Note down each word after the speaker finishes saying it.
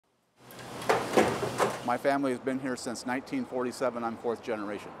My family has been here since 1947. I'm fourth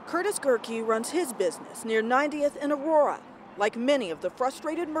generation. Curtis Gerke runs his business near 90th and Aurora. Like many of the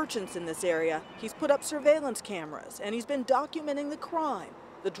frustrated merchants in this area, he's put up surveillance cameras and he's been documenting the crime,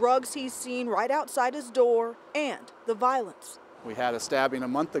 the drugs he's seen right outside his door, and the violence. We had a stabbing a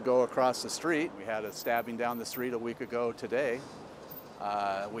month ago across the street. We had a stabbing down the street a week ago today.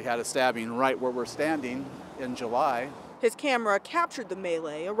 We had a stabbing right where we're standing in July. His camera captured the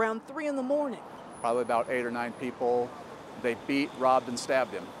melee around 3 in the morning. Probably about 8 or 9 people. They beat, robbed, and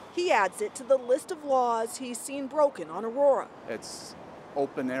stabbed him. He adds it to the list of laws he's seen broken on Aurora. It's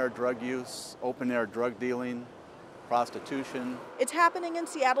open-air drug use, open-air drug dealing, prostitution. It's happening in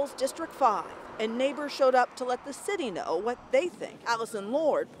Seattle's District 5, and neighbors showed up to let the city know what they think. Allison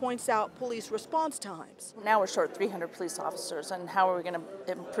Lord points out police response times. Now we're short 300 police officers, and how are we going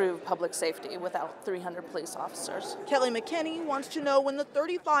to improve public safety without 300 police officers? Kelly McKinney wants to know when the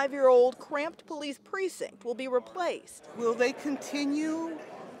 35-year-old cramped police precinct will be replaced. Will they continue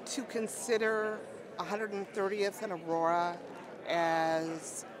to consider 130th and Aurora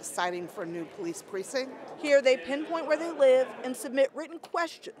as citing for a new police precinct? Here they pinpoint where they live and submit written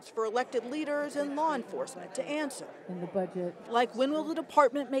questions for elected leaders and law enforcement to answer. In the budget. Like, when will the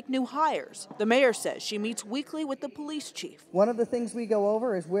department make new hires? The mayor says she meets weekly with the police chief. One of the things we go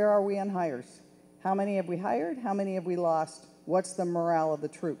over is, where are we on hires? How many have we hired? How many have we lost? What's the morale of the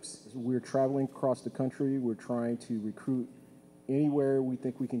troops? We're traveling across the country. We're trying to recruit anywhere we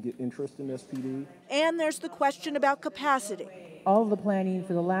think we can get interest in SPD. And there's the question about capacity. All of the planning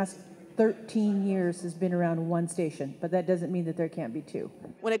for the last 13 years has been around one station, but that doesn't mean that there can't be 2.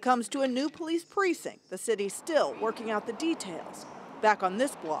 When it comes to a new police precinct, the city's still working out the details. Back on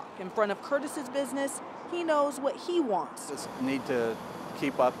this block, in front of Curtis's business, he knows what he wants. Just need to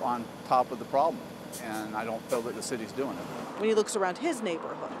keep up on top of the problem, and I don't feel that the city's doing it. When he looks around his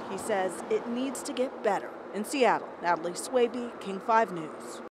neighborhood, he says it needs to get better. In Seattle, Natalie Swaby, King 5 News.